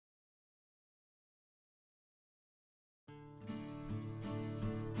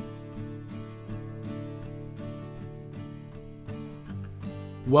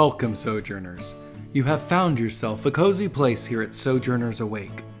Welcome, Sojourners. You have found yourself a cozy place here at Sojourners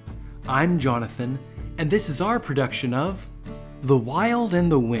Awake. I'm Jonathan, and this is our production of The Wild and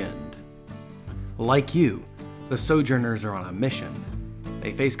the Wind. Like you, the Sojourners are on a mission.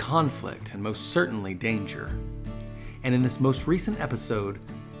 They face conflict and most certainly danger. And in this most recent episode,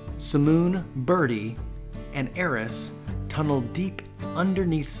 Samoon, Bertie, and Eris tunnel deep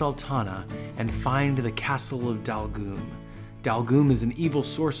underneath Sultana and find the castle of Dalgoom. Dalgoom is an evil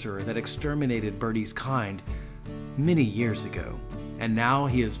sorcerer that exterminated Bertie's kind many years ago, and now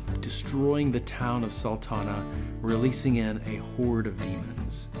he is destroying the town of Sultana, releasing in a horde of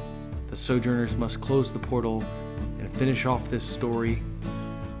demons. The Sojourners must close the portal and finish off this story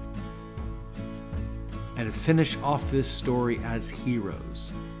as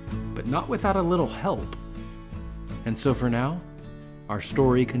heroes, but not without a little help. And so for now, our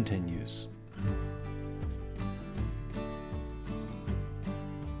story continues.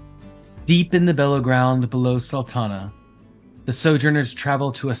 Deep in the below ground below Sultana, the Sojourners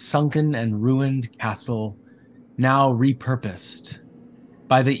travel to a sunken and ruined castle, now repurposed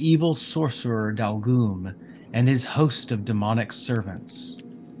by the evil sorcerer Dalgoom and his host of demonic servants.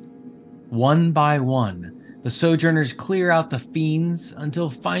 One by one, the Sojourners clear out the fiends until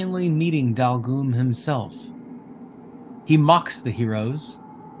finally meeting Dalgoom himself. He mocks the heroes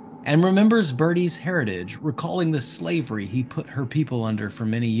and remembers Bertie's heritage, recalling the slavery he put her people under for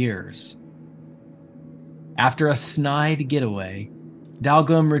many years. After a snide getaway,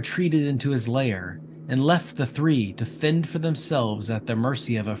 Dalgoom retreated into his lair and left the three to fend for themselves at the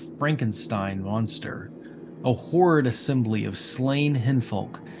mercy of a Frankenstein monster, a horrid assembly of slain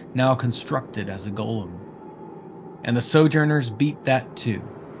henfolk now constructed as a golem. And the Sojourners beat that too.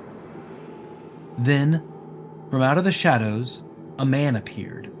 Then, from out of the shadows, a man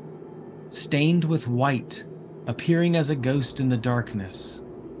appeared, stained with white, appearing as a ghost in the darkness.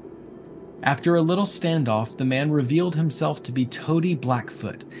 After a little standoff, the man revealed himself to be Toady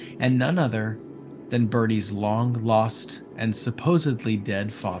Blackfoot, and none other than Bertie's long-lost and supposedly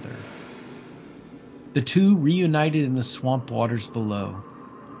dead father. The two reunited in the swamp waters below,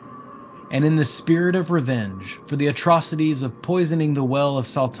 and in the spirit of revenge for the atrocities of poisoning the well of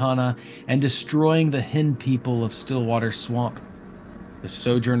Sultana and destroying the hen people of Stillwater Swamp, the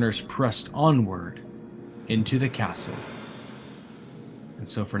Sojourners pressed onward into the castle. And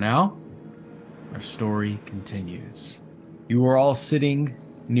so for now, our story continues. You are all sitting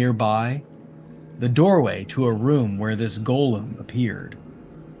nearby the doorway to a room where this golem appeared.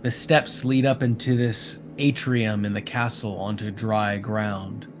 The steps lead up into this atrium in the castle onto dry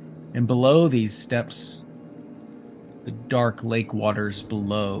ground. And below these steps, the dark lake waters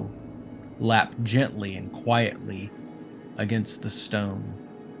below lap gently and quietly against the stone.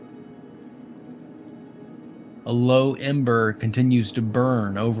 A low ember continues to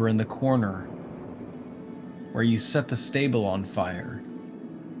burn over in the corner where you set the stable on fire.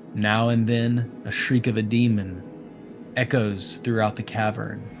 Now and then, a shriek of a demon echoes throughout the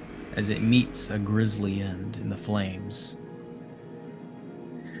cavern as it meets a grisly end in the flames.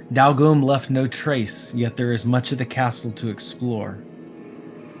 Dalgoom left no trace, yet there is much of the castle to explore.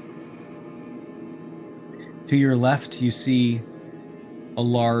 To your left, you see a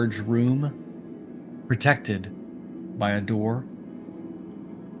large room protected by a door.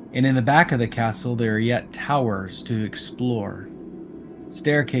 And in the back of the castle, there are yet towers to explore,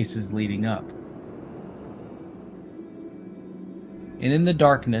 staircases leading up. And in the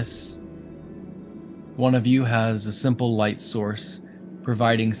darkness, one of you has a simple light source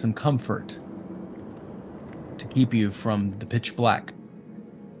providing some comfort to keep you from the pitch black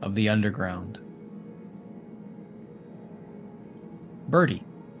of the underground. Bertie,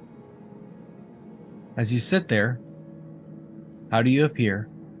 as you sit there, how do you appear?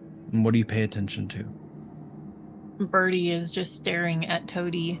 And what do you pay attention to? Bertie is just staring at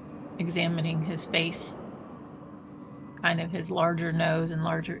Toady, examining his face, kind of his larger nose and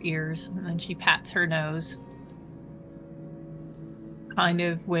larger ears, and then she pats her nose, kind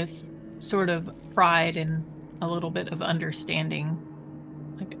of with sort of pride and a little bit of understanding.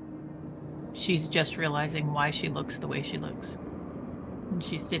 Like, she's just realizing why she looks the way she looks. And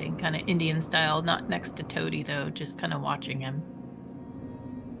she's sitting kind of Indian style, not next to Toady though, just kind of watching him.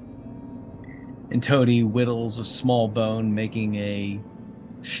 And Toady whittles a small bone, making a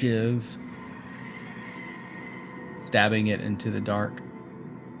shiv, stabbing it into the dark.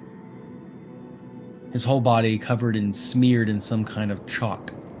 His whole body covered and smeared in some kind of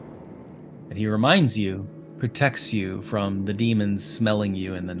chalk that he reminds you protects you from the demons smelling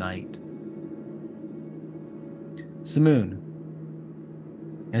you in the night. Samoon,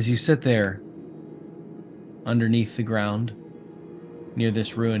 as you sit there underneath the ground, near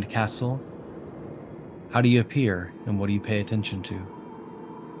this ruined castle. How do you appear, and what do you pay attention to?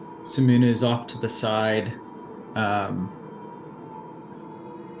 Samoon is off to the side, kind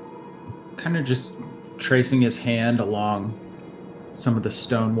of just tracing his hand along some of the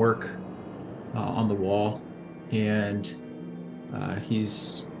stonework on the wall, and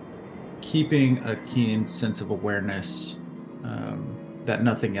he's keeping a keen sense of awareness that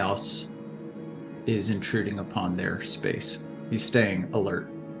nothing else is intruding upon their space. He's staying alert.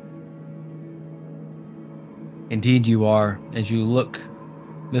 Indeed you are. As you look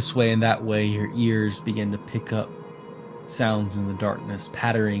this way and that way, your ears begin to pick up sounds in the darkness,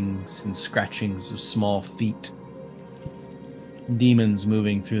 patterings and scratchings of small feet. Demons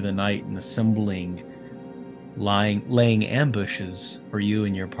moving through the night and assembling, laying ambushes for you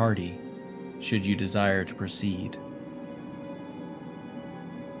and your party, should you desire to proceed.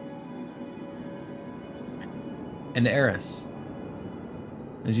 And Eris,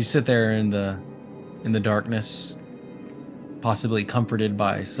 as you sit there in the darkness, possibly comforted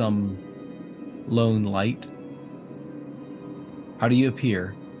by some lone light, how do you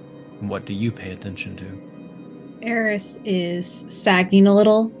appear, and what do you pay attention to? Eris is sagging a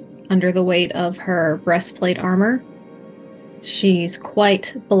little under the weight of her breastplate armor. She's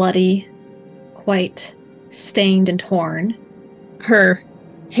quite bloody, quite stained and torn. Her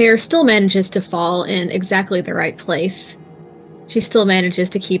hair still manages to fall in exactly the right place. She still manages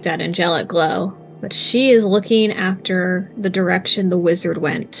to keep that angelic glow, but she is looking after the direction the wizard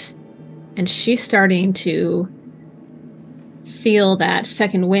went, and she's starting to feel that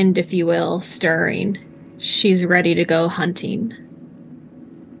second wind, if you will, stirring. She's ready to go hunting.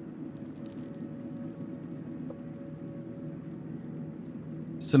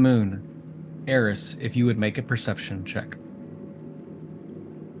 Samoon, Eris, if you would make a perception check.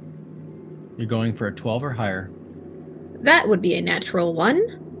 You're going for a 12 or higher. That would be a natural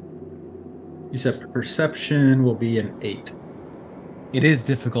 1. You said perception will be an 8. It is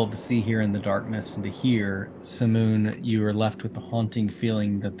difficult to see here in the darkness and to hear. Samoon, you are left with the haunting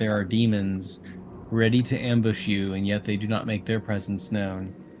feeling that there are demons ready to ambush you, and yet they do not make their presence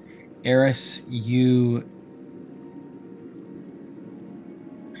known. Eris, you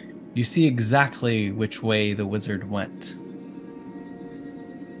see exactly which way the wizard went.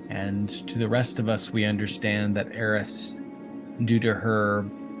 And to the rest of us, we understand that Eris, due to her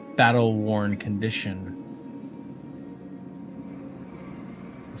battle-worn condition,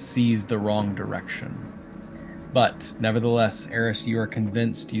 sees the wrong direction. But nevertheless, Eris, you are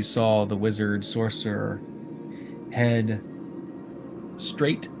convinced you saw the wizard sorcerer head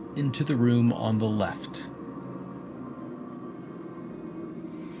straight into the room on the left.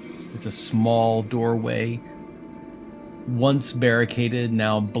 It's a small doorway, once barricaded,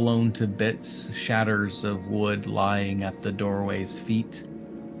 now blown to bits, shatters of wood lying at the doorway's feet,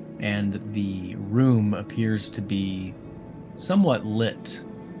 and the room appears to be somewhat lit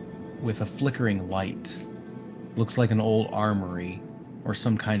with a flickering light. Looks like an old armory or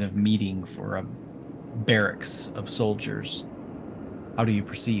some kind of meeting for a barracks of soldiers. How do you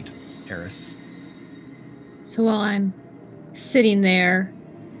proceed, Eris? So while I'm sitting there,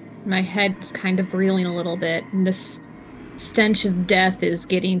 my head's kind of reeling a little bit, and this stench of death is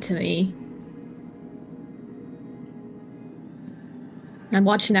getting to me. I'm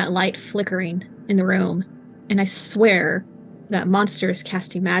watching that light flickering in the room, and I swear that monster is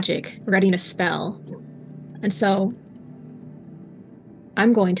casting magic, readying a spell. And so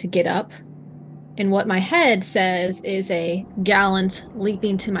I'm going to get up, and what my head says is a gallant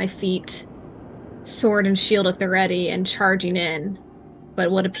leaping to my feet, sword and shield at the ready, and charging in. But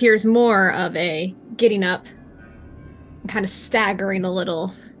what appears more of a getting up and kind of staggering a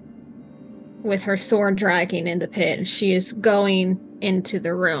little with her sword dragging in the pit. And she is going into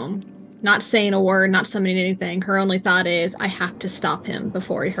the room, not saying a word, not summoning anything. Her only thought is, I have to stop him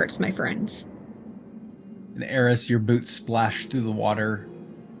before he hurts my friends. And Eris, your boots splash through the water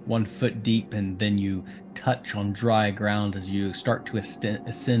 1 foot deep, and then you touch on dry ground as you start to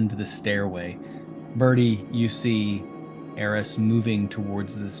ascend the stairway. Bertie, you see Eris moving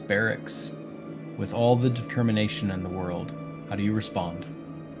towards this barracks with all the determination in the world. How do you respond?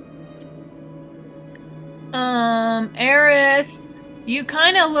 Eris, you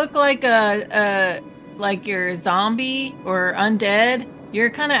kind of look like like you're a zombie or undead. You're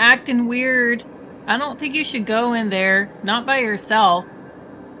kind of acting weird. I don't think you should go in there, not by yourself.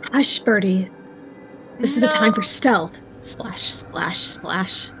 Hush, Bertie. This is a time for stealth. Splash, splash,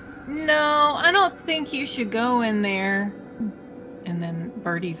 splash. No, I don't think you should go in there. And then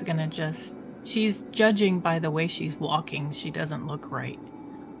Bertie's gonna she's judging by the way she's walking. She doesn't look right.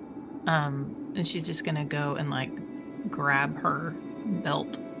 And she's just gonna go and like grab her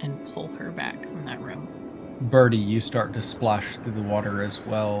belt and pull her back from that room. Bertie, you start to splash through the water as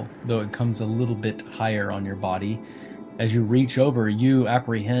well, though it comes a little bit higher on your body. As you reach over, you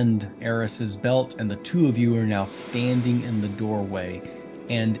apprehend Eris's belt, and the two of you are now standing in the doorway.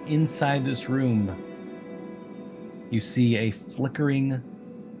 And inside this room, you see a flickering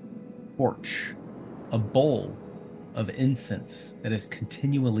torch, a bowl of incense that is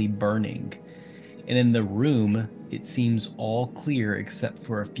continually burning. And in the room, it seems all clear except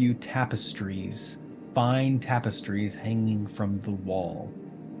for a few tapestries, fine tapestries hanging from the wall,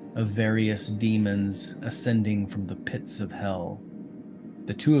 of various demons ascending from the pits of hell.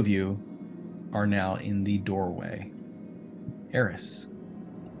 The two of you are now in the doorway. Eris.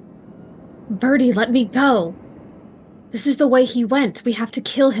 Bertie, let me go. This is the way he went. We have to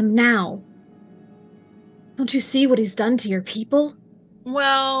kill him now. Don't you see what he's done to your people?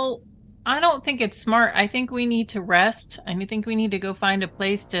 Well, I don't think it's smart. I think we need to rest. I think we need to go find a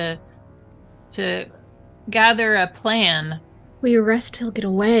place to gather a plan. We rest, he'll get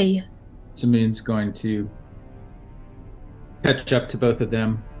away. Samoon's going to catch up to both of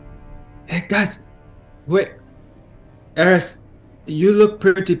them. Hey guys, wait. Eris, you look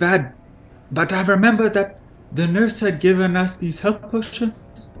pretty bad, but I remember that the nurse had given us these health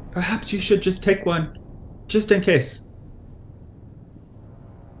potions. Perhaps you should just take one, just in case.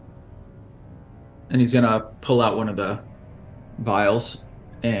 And he's gonna pull out one of the vials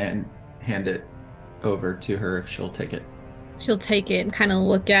and hand it over to her if she'll take it. She'll take it and kind of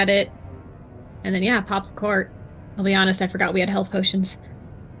look at it. And then, pop the cork. I'll be honest, I forgot we had health potions.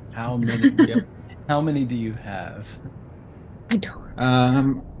 How many? How many do you have? I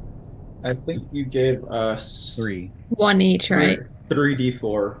don't. I think you gave us 3. One each, right?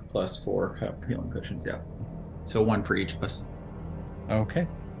 3d4 plus 4 healing potions, yeah. So 1 for each of us. Okay.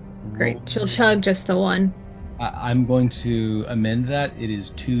 Great. She'll chug just the one. I'm going to amend that. It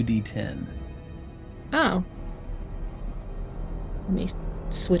is 2d10. Oh. Let me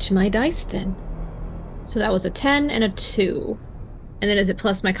switch my dice then. So that was a 10 and a 2. And then is it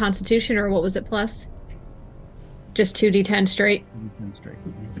plus my constitution, or what was it plus? Just 2d10 straight? 2d10 straight.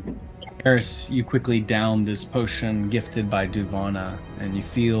 Eris, you quickly down this potion gifted by Duvana, and you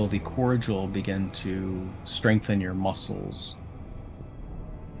feel the cordial begin to strengthen your muscles,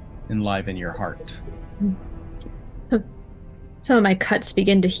 enliven your heart. So some of my cuts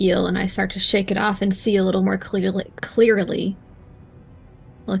begin to heal, and I start to shake it off and see a little more clearly.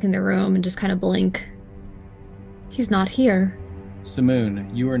 Look in the room and just kind of blink. He's not here.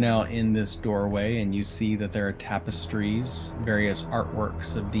 Samoon, you are now in this doorway, and you see that there are tapestries, various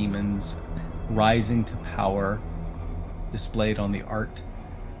artworks of demons rising to power displayed on the art,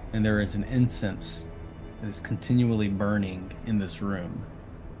 and there is an incense that is continually burning in this room.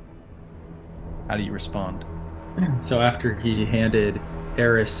 How do you respond? So after he handed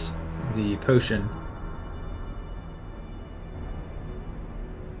Eris the potion,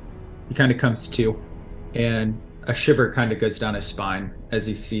 he kind of comes to, and a shiver kind of goes down his spine as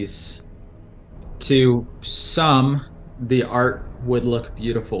he sees, to some, the art would look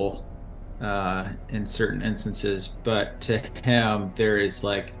beautiful in certain instances, but to him, there is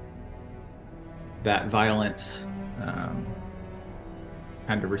like that violence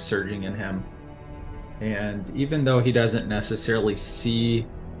kind of resurging in him. And even though he doesn't necessarily see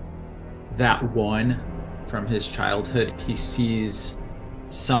that one from his childhood, he sees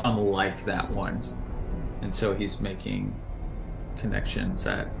some like that one. And so he's making connections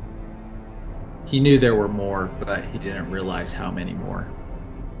that he knew there were more, but he didn't realize how many more.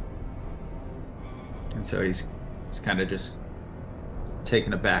 And so he's kind of just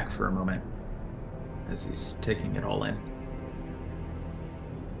taken aback for a moment as he's taking it all in.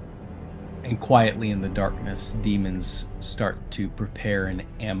 And quietly in the darkness, demons start to prepare an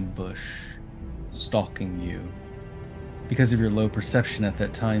ambush, stalking you. Because of your low perception at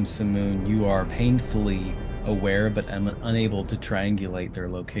that time, Samoon, you are painfully aware but unable to triangulate their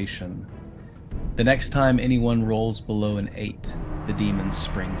location. The next time anyone rolls below an 8, the demons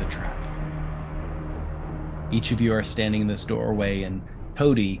spring the trap. Each of you are standing in this doorway, and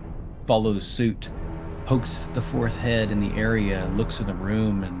Toady follows suit, pokes the fourth head in the area, looks in the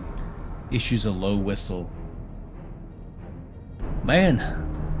room, and issues a low whistle. Man,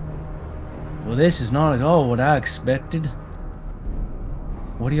 well, this is not at all what I expected.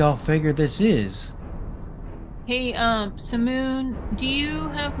 What do y'all figure this is? Hey, Samoon, do you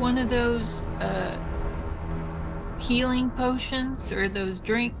have one of those, healing potions or those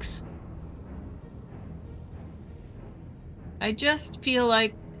drinks? I just feel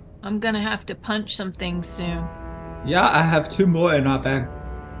like I'm gonna have to punch some things soon. Yeah, I have 2 more in our bag.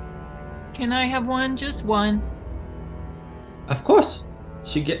 Can I have one? Just one. Of course.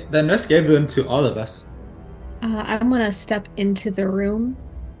 The nurse gave them to all of us. I'm gonna step into the room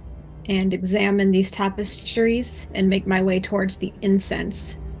and examine these tapestries and make my way towards the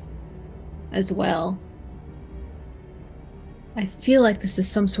incense as well. I feel like this is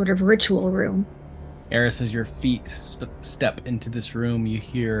some sort of ritual room. Eris, as your feet step into this room, you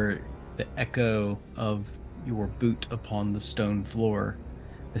hear the echo of your boot upon the stone floor.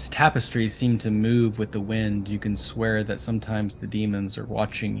 This tapestry seems to move with the wind. You can swear that sometimes the demons are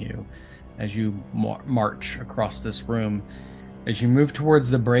watching you as you march across this room. As you move towards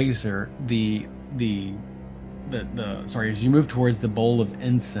the brazier, as you move towards the bowl of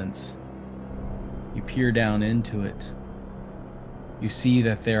incense, you peer down into it. You see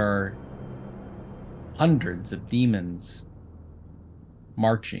that there are hundreds of demons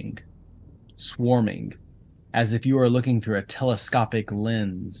marching, swarming, as if you are looking through a telescopic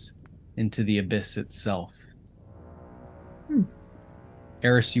lens into the abyss itself.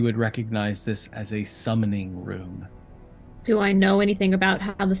 Eris, you would recognize this as a summoning room. Do I know anything about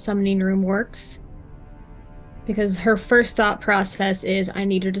how the summoning room works? Because her first thought process is, I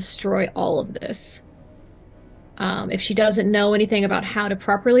need to destroy all of this. If she doesn't know anything about how to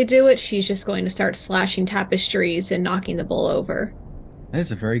properly do it, she's just going to start slashing tapestries and knocking the bowl over. That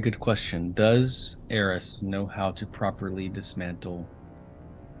is a very good question. Does Eris know how to properly dismantle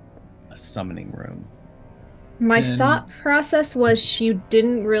a summoning room? My thought process was she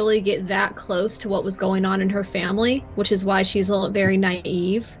didn't really get that close to what was going on in her family, which is why she's very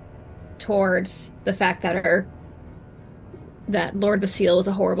naive towards the fact that Lord Basille was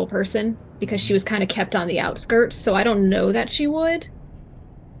a horrible person, because she was kind of kept on the outskirts. So I don't know that she would.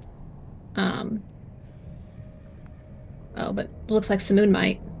 But it looks like Samoon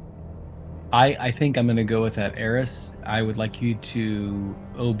might. I think I'm going to go with that, Eris. I would like you to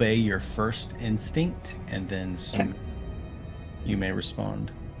obey your first instinct, and then you may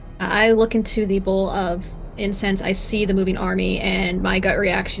respond. I look into the bowl of incense. I see the moving army, and my gut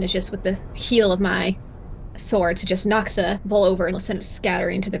reaction is just with the heel of my sword to just knock the bowl over and send it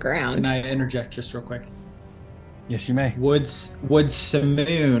scattering to the ground. Can I interject just real quick? Yes, you may. Would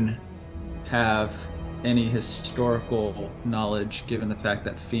Samoon have any historical knowledge, given the fact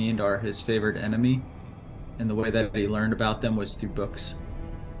that Fiend are his favorite enemy, and the way that he learned about them was through books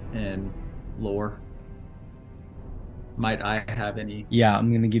and lore? Might I have any? Yeah, I'm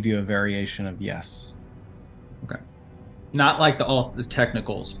going to give you a variation of yes. Okay. Not like all the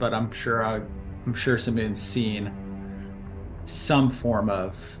technicals, but I'm sure Samoon's seen some form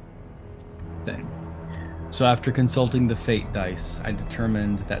of thing. So after consulting the fate dice, I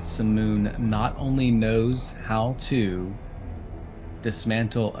determined that Samoon not only knows how to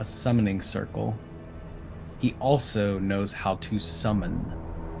dismantle a summoning circle, he also knows how to summon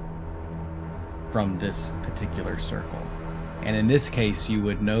from this particular circle. And in this case, you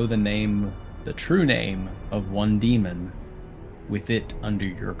would know the true name of one demon with it under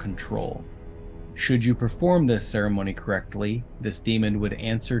your control. Should you perform this ceremony correctly, this demon would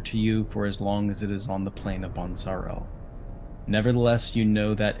answer to you for as long as it is on the plane of Bonzarel. Nevertheless, you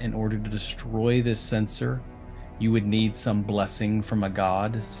know that in order to destroy this censor, you would need some blessing from a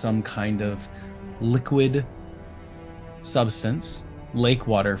god, some kind of liquid substance, lake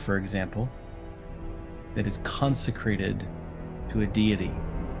water, for example, that is consecrated to a deity.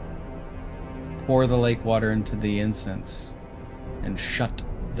 Pour the lake water into the incense and shut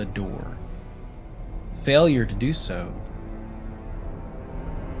the door. Failure to do so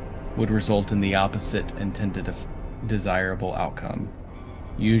would result in the opposite intended desirable outcome,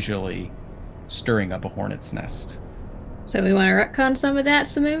 usually stirring up a hornet's nest. So we want to retcon some of that,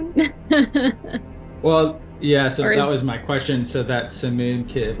 Samoon? Well, yeah, so that was my question, so that Samoon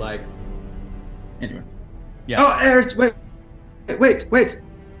kid, anyway. Yeah. Oh, Eris, wait.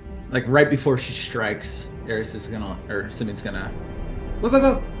 Like, right before she strikes, Samoon's gonna,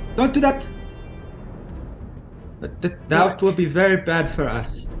 whoa, don't do that! That would be very bad for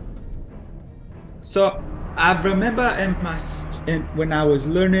us. So, I remember when I was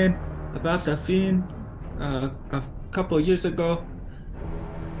learning about the Fiend a couple of years ago.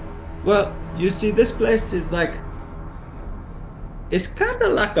 Well, you see, this place is it's kind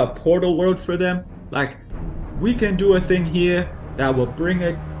of like a portal world for them. Like, we can do a thing here that will bring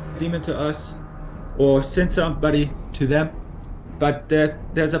a demon to us, or send somebody to them. But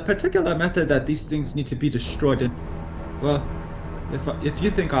there's a particular method that these things need to be destroyed in. Well, if you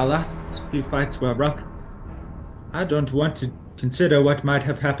think our last few fights were rough, I don't want to consider what might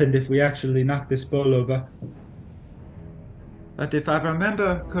have happened if we actually knocked this bowl over. But if I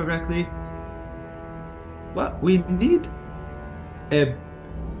remember correctly, we need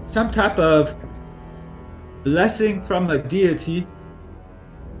some type of blessing from a deity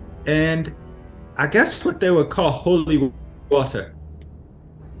and I guess what they would call holy water.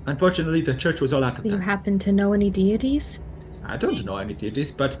 Unfortunately, the church was all out of Do you that. happen to know any deities? I don't know any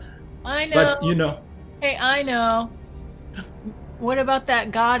deities, but I know. but you know, Hey, I know. What about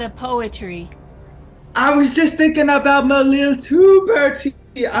that god of poetry? I was just thinking about Malil too, Bertie.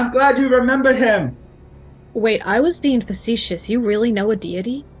 I'm glad you remembered him. Wait, I was being facetious. You really know a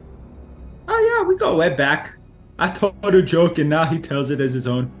deity? Oh yeah, we go way back. I told a joke and now he tells it as his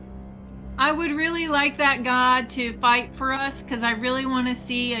own. I would really like that god to fight for us because I really want to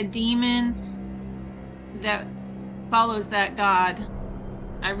see a demon that follows that god.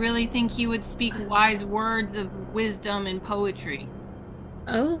 I really think he would speak wise words of wisdom and poetry.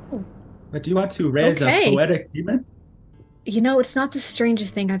 Oh, But do you want to raise Okay. a poetic demon? you know, it's not the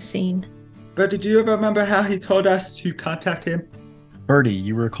strangest thing I've seen. Bertie, do you remember how he told us to contact him? Bertie,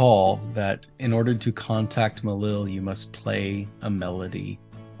 you recall that in order to contact Malil, you must play a melody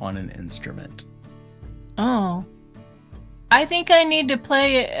on an instrument. Oh. I think I need to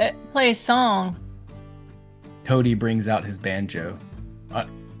play a song. Toady brings out his banjo.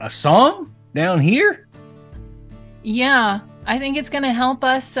 A song? Down here? Yeah, I think it's going to help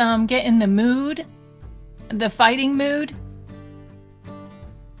us get in the mood, the fighting mood,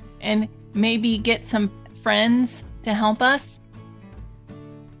 and maybe get some friends to help us.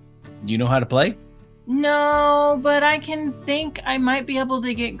 You know how to play? No, but I can think I might be able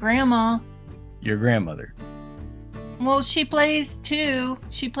to get Grandma. Your grandmother. Well, she plays too.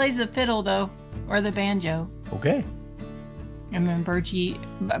 She plays the fiddle though, or the banjo. Okay. And then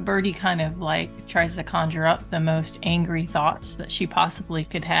Bertie kind of like tries to conjure up the most angry thoughts that she possibly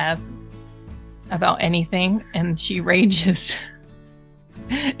could have about anything, and she rages.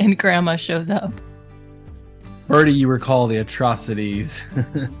 And Grandma shows up. Bertie, you recall the atrocities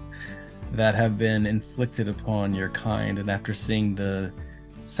that have been inflicted upon your kind, and after seeing the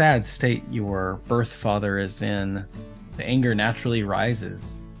sad state your birth father is in, the anger naturally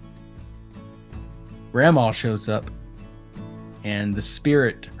rises. Grandma shows up, and the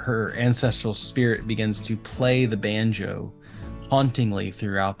spirit, her ancestral spirit, begins to play the banjo hauntingly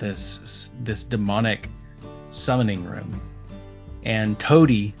throughout this demonic summoning room. And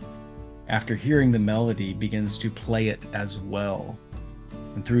Toady, after hearing the melody, begins to play it as well.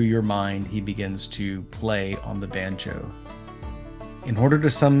 And through your mind, he begins to play on the banjo. In order to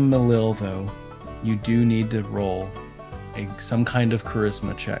summon Malil, though, you do need to roll some kind of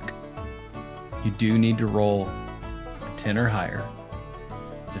charisma check. You do need to roll a 10 or higher.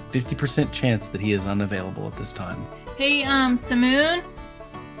 It's a 50% chance that he is unavailable at this time. Hey, Samoon,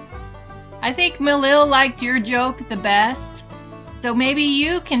 I think Malil liked your joke the best, so maybe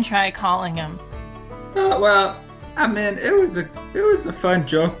you can try calling him. Oh, well, I mean, it was a fun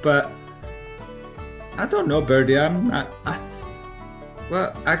joke, but I don't know, Bertie.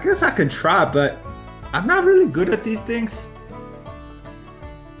 Well, I guess I can try, but I'm not really good at these things.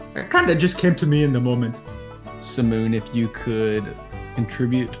 It kind of just came to me in the moment. Samoon, if you could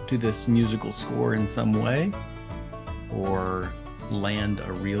contribute to this musical score in some way, or land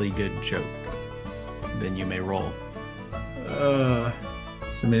a really good joke, then you may roll.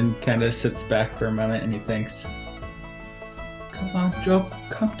 Samoon kind of sits back for a moment and he thinks, "Come on, Joe,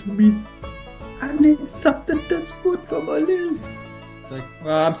 come to me. I need something that's good for my little." It's like,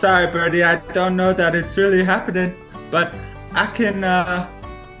 "Well, I'm sorry, Bertie. I don't know that it's really happening, but I can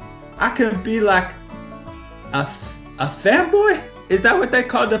be like a fanboy. Is that what they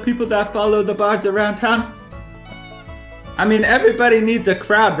call the people that follow the bards around town? I mean, everybody needs a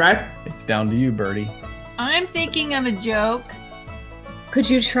crowd, right?" It's down to you, Bertie. I'm thinking of a joke. Could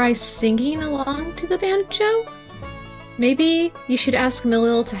you try singing along to the banjo? Maybe you should ask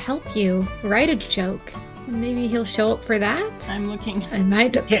Malil to help you write a joke. Maybe he'll show up for that. I'm looking. It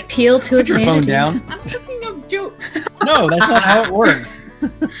might can't appeal to Put his your phone vanity. down. I'm thinking of jokes. No, that's not how it works.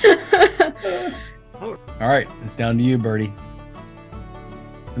 All right, it's down to you, Bertie.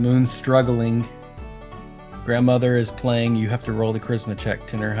 Samoon's struggling. Grandmother is playing. You have to roll the charisma check,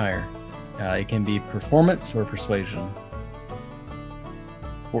 10 or higher. It can be performance or persuasion.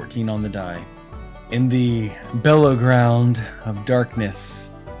 14 on the die. In the bellow ground of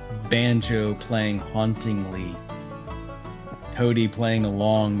darkness, banjo playing hauntingly, Toady playing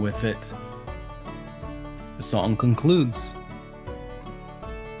along with it. The song concludes.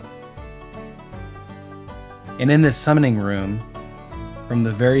 And in this summoning room, from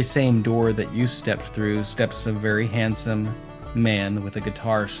the very same door that you stepped through, steps a very handsome man with a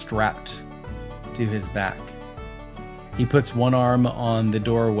guitar strapped to his back. He puts one arm on the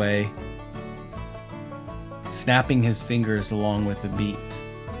doorway, snapping his fingers along with the beat.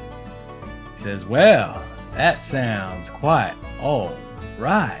 He says, "Well, That sounds quite all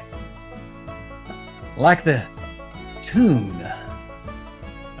right. Like the tune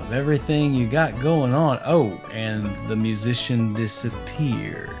of everything you got going on. Oh, and the musician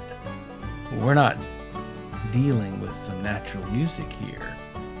disappeared. We're not dealing with some natural music here.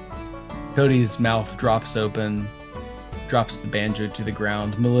 Cody's mouth drops open, drops the banjo to the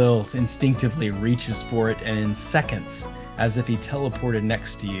ground. Malil instinctively reaches for it, and in seconds, as if he teleported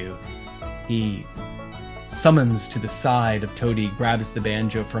next to you, he summons to the side of Toady, grabs the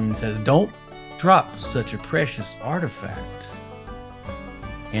banjo from him, and says, "Don't drop such a precious artifact."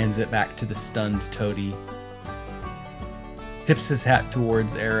 Hands it back to the stunned Toady, tips his hat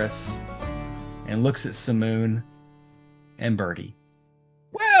towards Eris, and looks at Samoon and Bertie.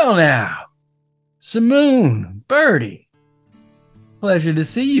 "Well now, Samoon, Bertie, pleasure to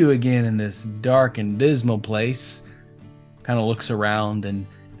see you again in this dark and dismal place." Kind of looks around, and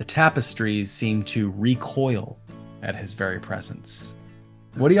the tapestries seem to recoil at his very presence.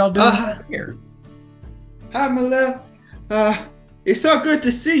 What are y'all doing here? Hi, Malil. It's so good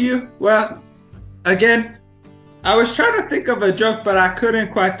to see you. Well, again, I was trying to think of a joke, but I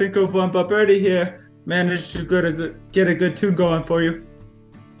couldn't quite think of one. But Bertie here managed to get a good tune going for you.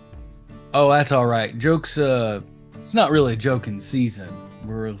 Oh, that's all right. Jokes, it's not really joking season.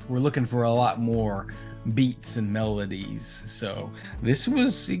 We're looking for a lot more beats and melodies. So this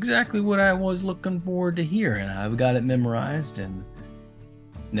was exactly what I was looking forward to hearing. I've got it memorized and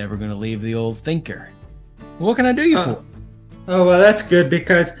never going to leave the old thinker. What can I do you for? Oh, well, that's good,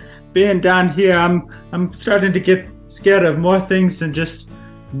 because being down here, I'm starting to get scared of more things than just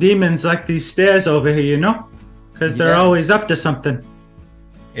demons like these stairs over here, you know? Because they're always up to something.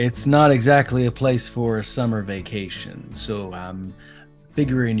 It's not exactly a place for a summer vacation, so I'm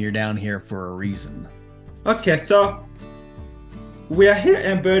figuring you're down here for a reason. Okay, so we are here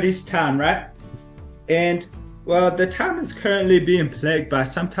in Bertie's town, right? And, well, the town is currently being plagued by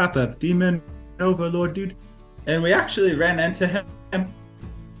some type of demon overlord dude. And we actually ran into him.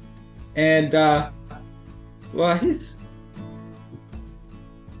 And, well,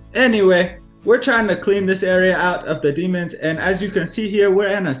 Anyway, we're trying to clean this area out of the demons. And as you can see here,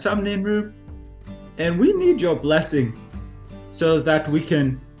 we're in a summoning room. And we need your blessing so that we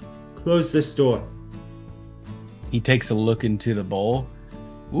can close this door. He takes a look into the bowl.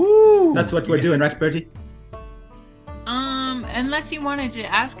 Ooh! That's what we're doing, right, Bertie? Unless you wanted to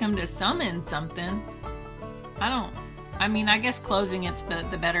ask him to summon something. I guess closing it's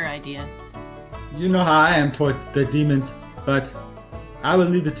the better idea. You know how I am towards the demons, but I will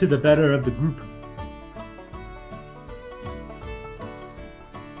leave it to the better of the group.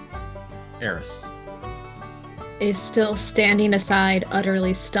 Eris is still standing aside,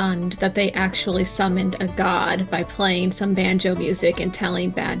 utterly stunned that they actually summoned a god by playing some banjo music and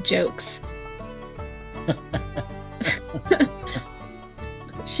telling bad jokes.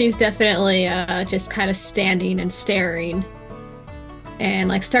 She's definitely just kind of standing and staring,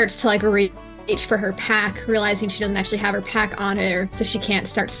 and starts to reach for her pack, realizing she doesn't actually have her pack on her, so she can't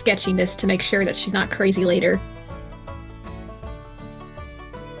start sketching this to make sure that she's not crazy later.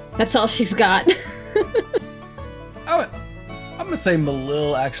 That's all she's got. I'm gonna say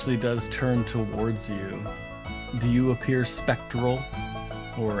Malil actually does turn towards you. Do you appear spectral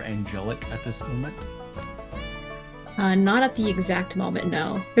or angelic at this moment? Not at the exact moment,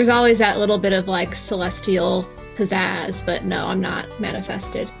 no. There's always that little bit of celestial pizzazz, but no, I'm not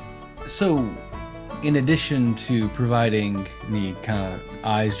manifested. So, in addition to providing the kind of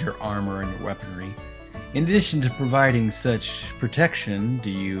eyes, your armor, and your weaponry, in addition to providing such protection,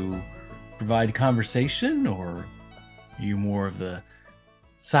 do you provide conversation, or are you more of the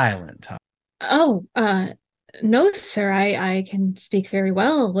silent type? Oh, no, sir. I can speak very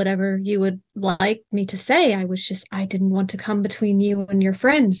well. Whatever you would like me to say. I didn't want to come between you and your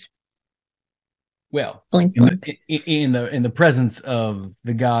friends. Well, Blink, blink. in the presence of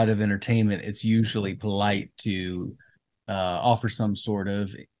the god of entertainment, it's usually polite to offer some sort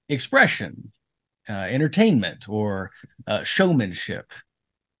of expression, entertainment, or showmanship,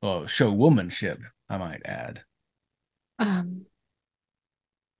 or showwomanship, I might add.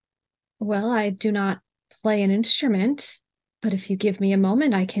 Well, I do not play an instrument, but if you give me a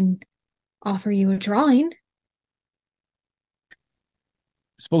moment, I can offer you a drawing.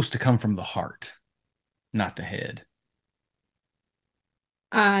 It's supposed to come from the heart, not the head.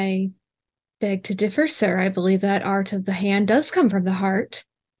 I beg to differ, sir. I believe that art of the hand does come from the heart.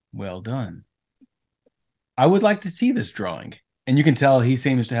 Well done. I would like to see this drawing. And you can tell he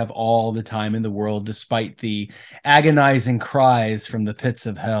seems to have all the time in the world, despite the agonizing cries from the pits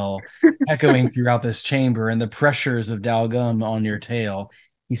of hell echoing throughout this chamber and the pressures of Dalgum on your tail.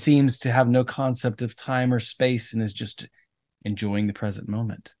 He seems to have no concept of time or space and is just enjoying the present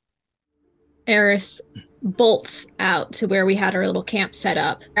moment. Eris bolts out to where we had our little camp set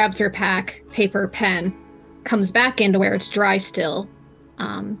up, grabs her pack, paper, pen, comes back into where it's dry still,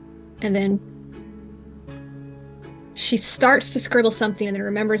 and then she starts to scribble something and then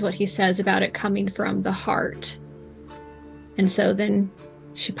remembers what he says about it coming from the heart. And so then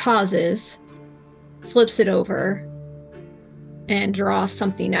she pauses, flips it over, and draws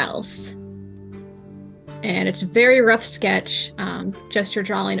something else. And it's a very rough sketch, gesture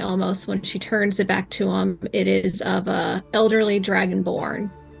drawing almost. When she turns it back to him, it is of a elderly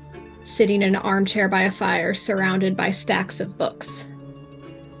dragonborn sitting in an armchair by a fire, surrounded by stacks of books.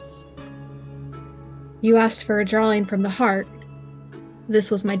 You asked for a drawing from the heart.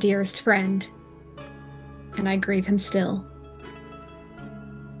 This was my dearest friend, and I grieve him still.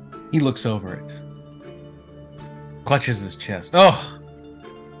 He looks over it, clutches his chest. Oh,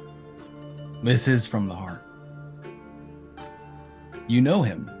 this is from the heart. You know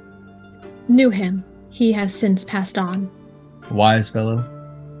him? Knew him. He has since passed on. Wise fellow,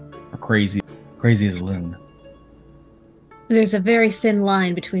 or crazy as a loon. There's a very thin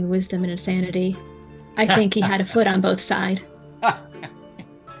line between wisdom and insanity. I think he had a foot on both sides.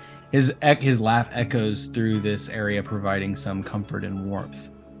 His laugh echoes through this area, providing some comfort and warmth.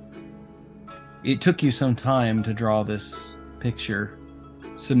 It took you some time to draw this picture.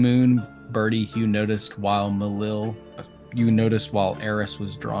 Samoon, Bertie, you noticed while Eris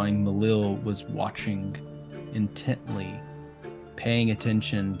was drawing, Malil was watching intently, paying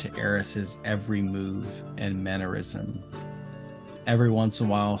attention to Eris's every move and mannerism. Every once in a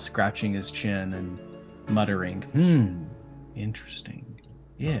while, scratching his chin and muttering, interesting.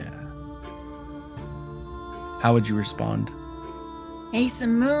 Yeah. How would you respond? Hey,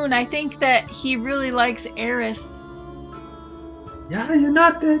 Samoon, I think that he really likes Eris. Yeah, you're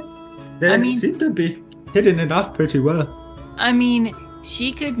not dead. They seem to be hitting it off pretty well. I mean,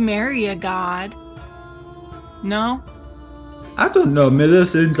 she could marry a god. No? I don't know. Miller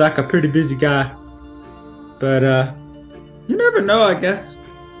seems like a pretty busy guy. But, you never know, I guess.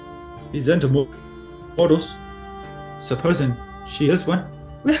 He's into mortals. Supposing she is one.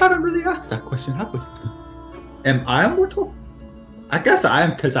 We haven't really asked that question, have we? Am I a mortal? I guess I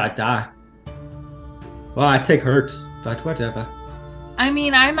am because I die. Well, I take hurts, but whatever. I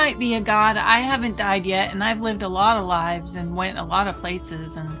mean, I might be a god. I haven't died yet, and I've lived a lot of lives and went a lot of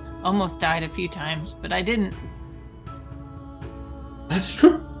places and almost died a few times, but I didn't. That's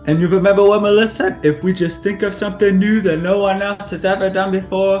true. And you remember what Melissa said? If we just think of something new that no one else has ever done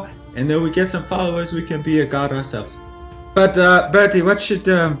before, and then we get some followers, we can be a god ourselves. But, Bertie, what should,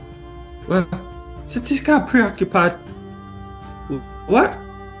 well, since he's got preoccupied,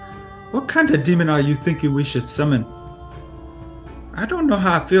 what kind of demon are you thinking we should summon? I don't know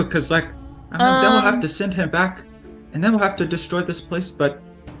how I feel, because, then we'll have to send him back, and then we'll have to destroy this place, but...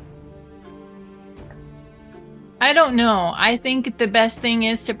 I don't know. I think the best thing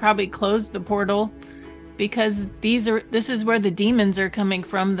is to probably close the portal, because this is where the demons are coming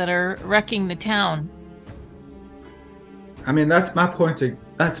from that are wrecking the town. I mean, that's my point too.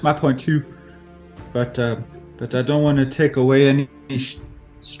 But I don't want to take away any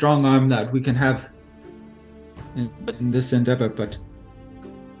strong arm that we can have in this endeavor, but...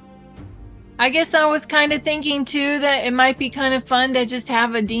 I guess I was kind of thinking too that it might be kind of fun to just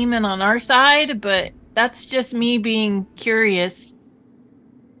have a demon on our side, but that's just me being curious.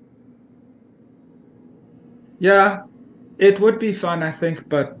 Yeah, it would be fun, I think,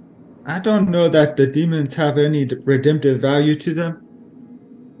 but I don't know that the demons have any redemptive value to them.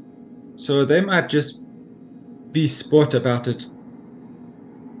 So they might just be sport about it.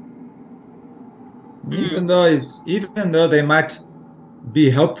 Even though they might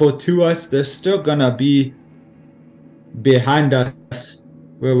be helpful to us, they're still gonna be behind us,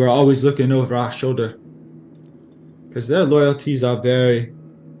 where we're always looking over our shoulder. Because their loyalties are very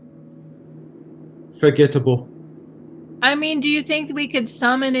forgettable. I mean, do you think we could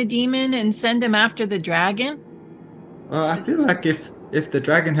summon a demon and send him after the dragon? Well, I feel like if the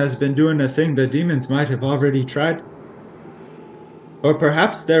dragon has been doing a thing, the demons might have already tried. Or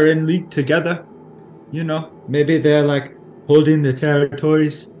perhaps they're in league together. You know, maybe they're holding the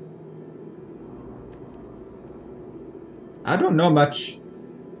territories. I don't know much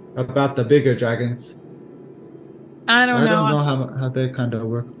about the bigger dragons. I don't know how they kind of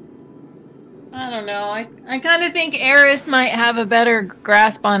work. I don't know. I kind of think Eris might have a better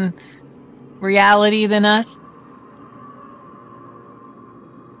grasp on reality than us.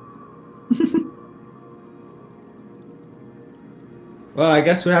 Well, I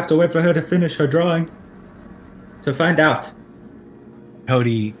guess we have to wait for her to finish her drawing to find out.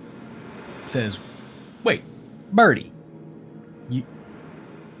 Cody says, "Wait, Bertie,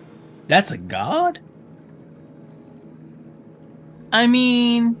 that's a god?" I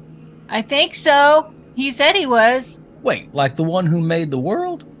mean, I think so. He said he was. Wait, like the one who made the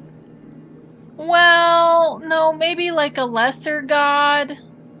world? Well, no, maybe like a lesser god.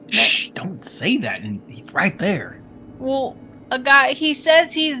 Shh, don't say that. And he's right there. Well, a guy, he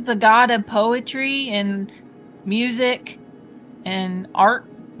says he's the god of poetry and music and art.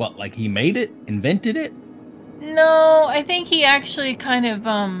 What, like he made it? Invented it? No, I think he actually kind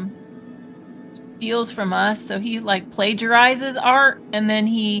of steals from us. So he like plagiarizes art and then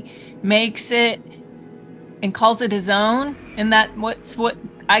he makes it and calls it his own. And what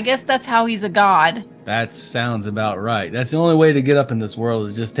I guess that's how he's a god. That sounds about right. That's the only way to get up in this world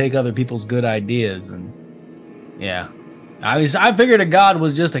is just take other people's good ideas. And yeah, I figured a god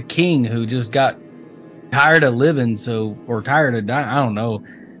was just a king who just got tired of living, or tired of dying. I don't know.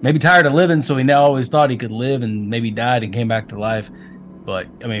 Maybe tired of living, so he now always thought he could live and maybe died and came back to life. But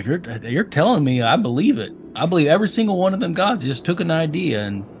I mean, if you're telling me, I believe it. I believe every single one of them gods just took an idea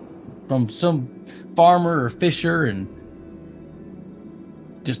and from some farmer or fisher and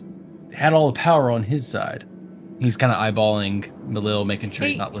just had all the power on his side. He's kind of eyeballing Malil, making sure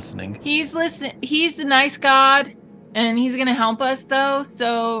he's not listening. He's a nice god, and he's gonna help us though.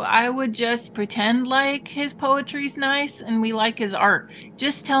 So I would just pretend like his poetry's nice and we like his art.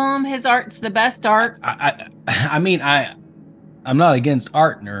 Just tell him his art's the best art. I mean, I'm not against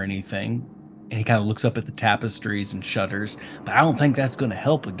art or anything. And he kind of looks up at the tapestries and shutters, but I don't think that's going to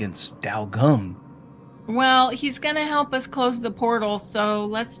help against Dalgum. Well, he's gonna help us close the portal, so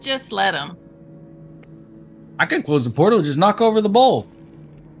let's just let him. I could close the portal, just knock over the bowl.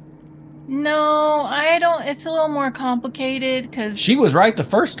 No, I don't. It's a little more complicated because she was right the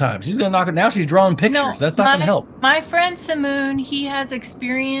first time. She's gonna knock it. Now she's drawing pictures. No, that's not gonna help. My friend Samoon, he has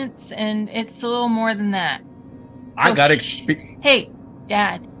experience, and it's a little more than that. I got experience. Hey,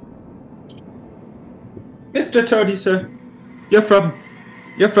 Dad. Mr. Toady, sir, you're from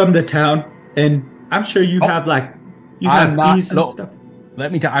the town, and I'm sure you have bees and stuff.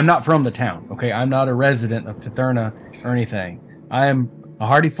 Let me tell you, I'm not from the town, okay? I'm not a resident of Tetherna or anything. I am a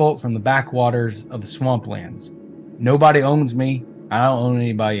hardy folk from the backwaters of the swamplands. Nobody owns me. I don't own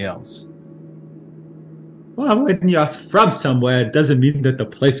anybody else. Well, when you're from somewhere, it doesn't mean that the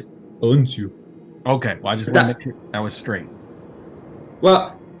place owns you. Okay, well, I just want to make sure that was straight.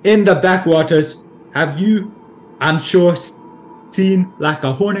 Well, in the backwaters, have you, I'm sure, seen like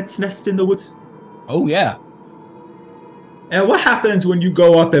a hornet's nest in the woods? Oh, yeah. And what happens when you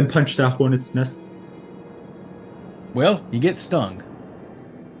go up and punch that hornet's nest? Well, you get stung.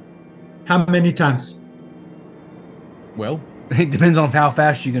 How many times? Well, it depends on how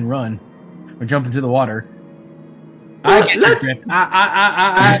fast you can run or jump into the water. I get your drift.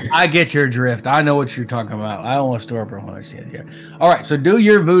 I get your drift. I know what you're talking about. I don't want to store up her hornet's nest here. All right, so do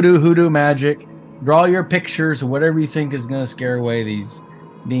your hoodoo magic. Draw your pictures or whatever you think is going to scare away these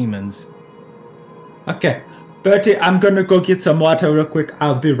demons. Okay. Bertie, I'm going to go get some water real quick.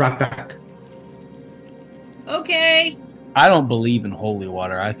 I'll be right back. Okay. I don't believe in holy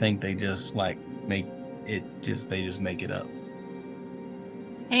water. I think they just make it up.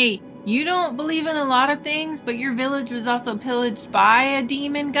 Hey, you don't believe in a lot of things, but your village was also pillaged by a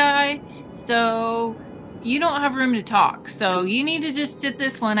demon guy. So you don't have room to talk. So you need to just sit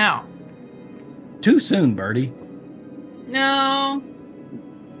this one out. Too soon, Bertie. No.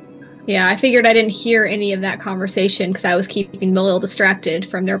 Yeah, I figured I didn't hear any of that conversation because I was keeping Malil distracted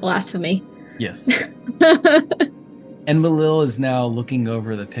from their blasphemy. Yes. And Malil is now looking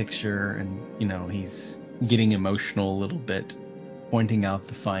over the picture and, he's getting emotional a little bit, pointing out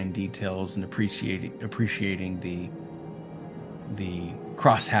the fine details and appreciating the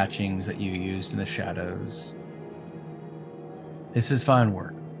cross-hatchings that you used in the shadows. This is fine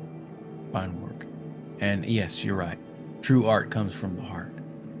work. Fine work. And yes, you're right. True art comes from the heart.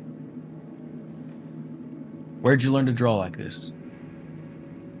 Where'd you learn to draw like this?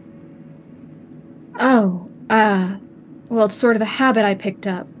 Oh, well, it's sort of a habit I picked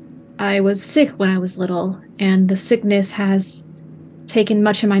up. I was sick when I was little, and the sickness has taken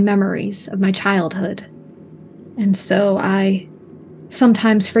much of my memories of my childhood. And so I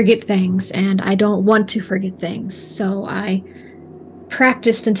sometimes forget things, and I don't want to forget things, so I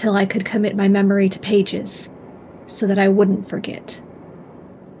practiced until I could commit my memory to pages, so that I wouldn't forget.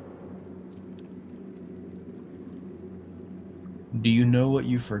 Do you know what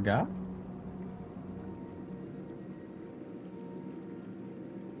you forgot?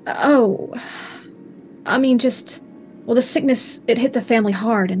 Oh, I mean, the sickness, it hit the family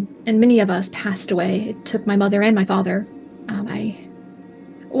hard, and many of us passed away. It took my mother and my father.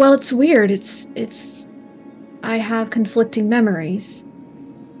 Well, it's weird. I have conflicting memories.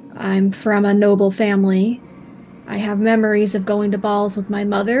 I'm from a noble family. I have memories of going to balls with my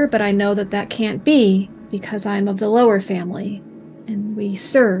mother, but I know that can't be because I'm of the lower family, and we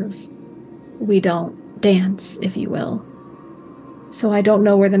serve. We don't dance, if you will. So I don't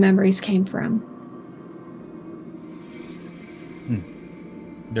know where the memories came from.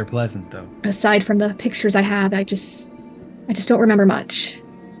 They're pleasant, though. Aside from the pictures I have, I just don't remember much.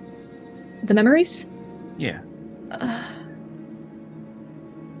 The memories? Yeah.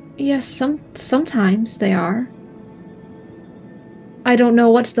 Yes, sometimes they are. I don't know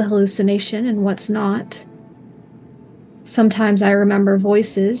what's the hallucination and what's not. Sometimes I remember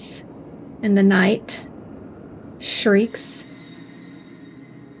voices in the night, shrieks,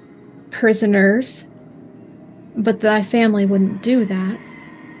 prisoners, but thy family wouldn't do that.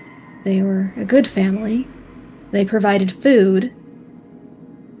 They were a good family. They provided food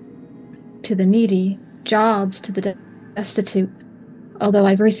to the needy, jobs to the destitute, although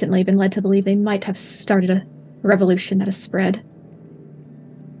I've recently been led to believe they might have started a revolution that has spread.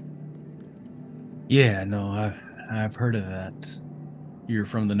 Yeah, no, I've heard of that. You're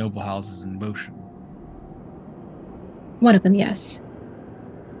from the noble houses in Boshin. One of them, yes.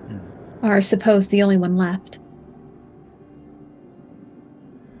 Or I suppose the only one left.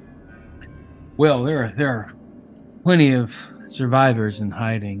 Well, there are plenty of survivors in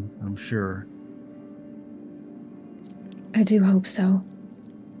hiding, I'm sure. I do hope so.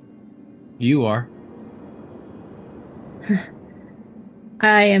 You are.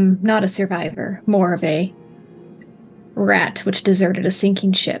 I am not a survivor, more of a rat which deserted a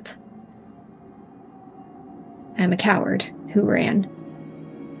sinking ship. I'm a coward who ran.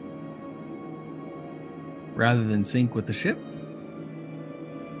 Rather than sink with the ship?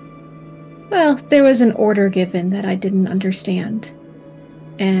 Well, there was an order given that I didn't understand.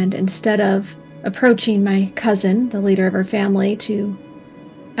 And instead of approaching my cousin, the leader of our family, to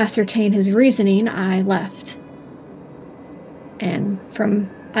ascertain his reasoning, I left. And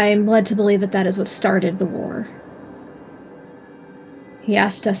I am led to believe that is what started the war. He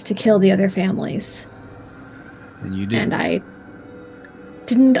asked us to kill the other families. And you did. And I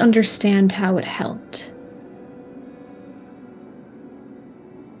didn't understand how it helped.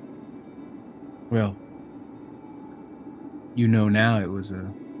 Well, you know now it was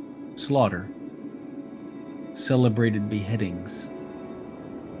a slaughter. Celebrated beheadings.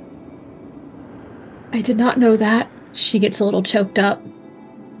 I did not know that. She gets a little choked up.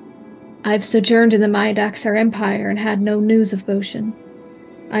 I've sojourned in the Maidaxar Empire and had no news of Boshin.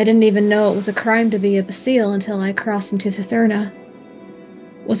 I didn't even know it was a crime to be a Basille until I crossed into Thetherna.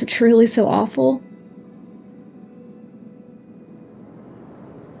 Was it truly so awful?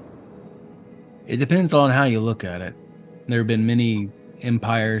 It depends on how you look at it. There have been many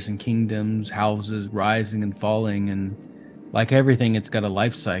empires and kingdoms, houses rising and falling, and like everything, it's got a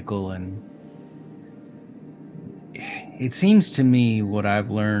life cycle, and it seems to me what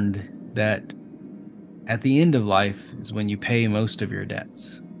I've learned that at the end of life is when you pay most of your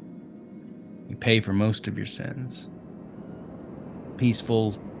debts. You pay for most of your sins.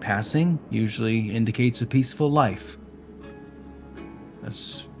 Peaceful passing usually indicates a peaceful life.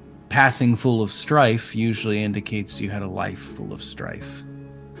 Passing full of strife usually indicates you had a life full of strife.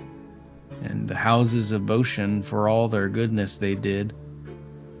 And the houses of Boshin, for all their goodness they did,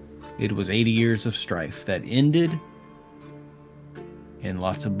 it was 80 years of strife that ended in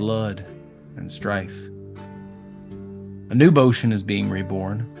lots of blood and strife. A new Boshin is being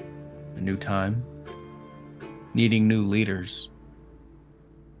reborn, a new time, needing new leaders,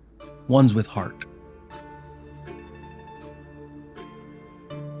 ones with heart.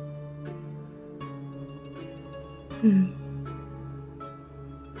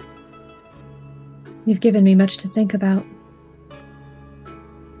 You've given me much to think about.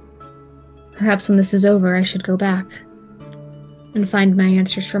 Perhaps when this is over, I should go back and find my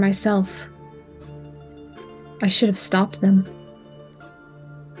answers for myself. I should have stopped them.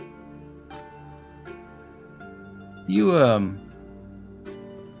 You,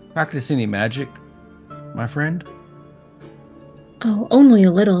 practice any magic, my friend? Oh, only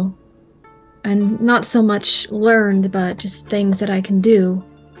a little. And not so much learned, but just things that I can do,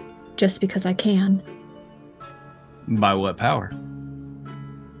 just because I can. By what power?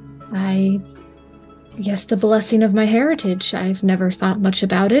 I guess the blessing of my heritage. I've never thought much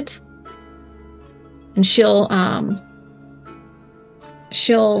about it. And she'll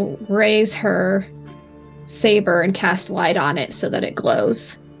raise her saber and cast light on it so that it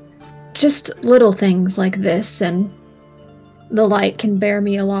glows. Just little things like this, and the light can bear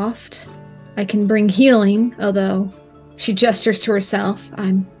me aloft. I can bring healing, although She gestures to herself.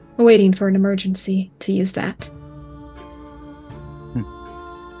 I'm waiting for an emergency to use that.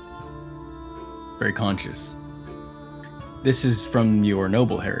 Very conscious. This is from your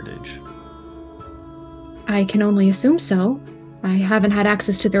noble heritage. I can only assume so. I haven't had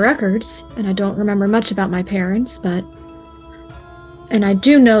access to the records, and I don't remember much about my parents, but... And I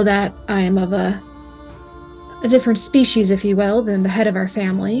do know that I am of a different species, if you will, than the head of our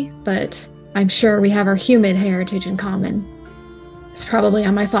family, but I'm sure we have our human heritage in common. It's probably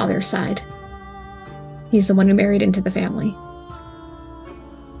on my father's side. He's the one who married into the family.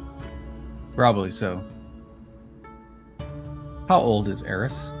 Probably so. How old is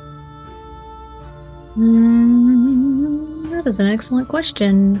Eris? That is an excellent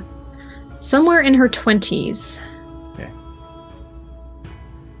question. Somewhere in her 20s. Okay.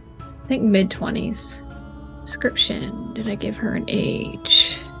 I think mid-20s. Description. Did I give her an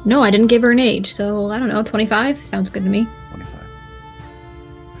age? No, I didn't give her an age, so I don't know, 25? Sounds good to me. 25.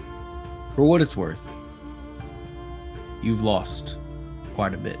 For what it's worth, you've lost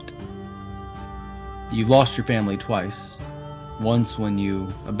quite a bit. You've lost your family twice. Once when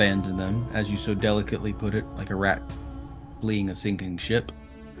you abandoned them, as you so delicately put it, like a rat fleeing a sinking ship.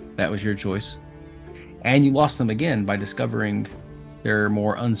 That was your choice. And you lost them again by discovering their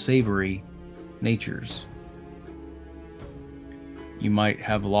more unsavory natures. You might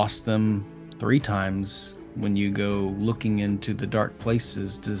have lost them 3 times when you go looking into the dark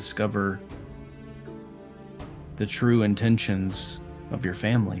places to discover the true intentions of your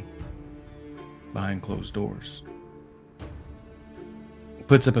family behind closed doors. He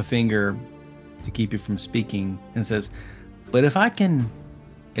puts up a finger to keep you from speaking and says, "But if I can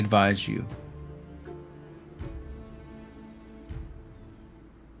advise you,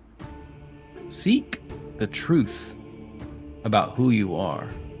 seek the truth about who you are.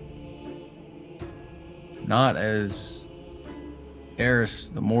 Not as Eris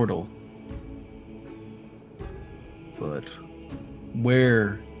the mortal, but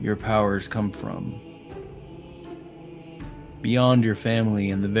where your powers come from. Beyond your family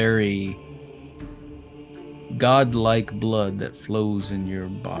and the very godlike blood that flows in your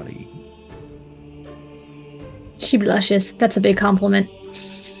body." She blushes. That's a big compliment.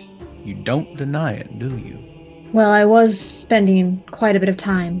 You don't deny it, do you? Well, I was spending quite a bit of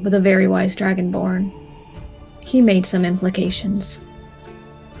time with a very wise dragonborn. He made some implications.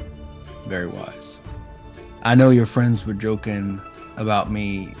 Very wise. I know your friends were joking about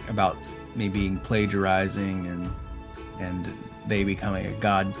me being plagiarizing and they becoming a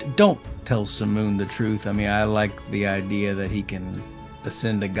god. Don't tell Samoon the truth. I mean, I like the idea that he can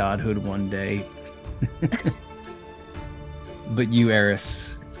ascend to godhood one day. But you,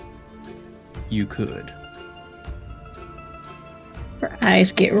 Eris, you could. Her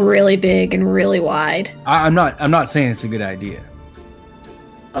eyes get really big and really wide. I'm not saying it's a good idea.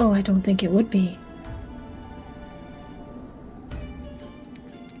 Oh, I don't think it would be.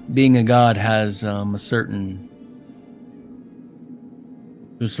 Being a god has a certain...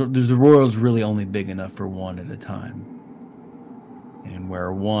 The world's really only big enough for one at a time. And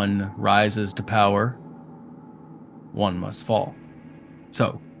where one rises to power, one must fall.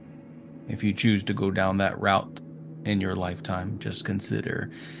 So, if you choose to go down that route in your lifetime, just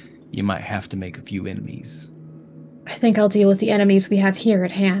consider you might have to make a few enemies. I think I'll deal with the enemies we have here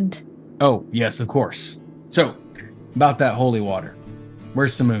at hand. Oh, yes, of course. So, about that holy water.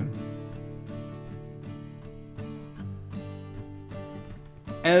 Where's Samoon?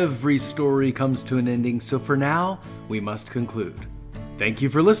 Every story comes to an ending, so for now, we must conclude. Thank you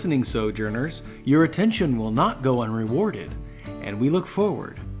for listening, Sojourners. Your attention will not go unrewarded, and we look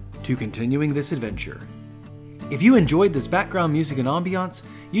forward to continuing this adventure. If you enjoyed this background music and ambiance,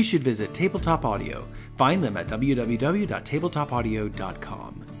 you should visit Tabletop Audio. Find them at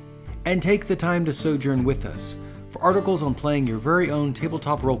www.tabletopaudio.com. And take the time to sojourn with us. For articles on playing your very own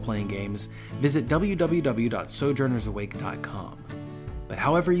tabletop role-playing games, visit www.sojournersawake.com. But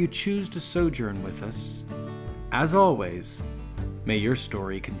however you choose to sojourn with us, as always, may your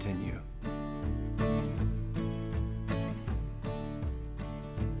story continue.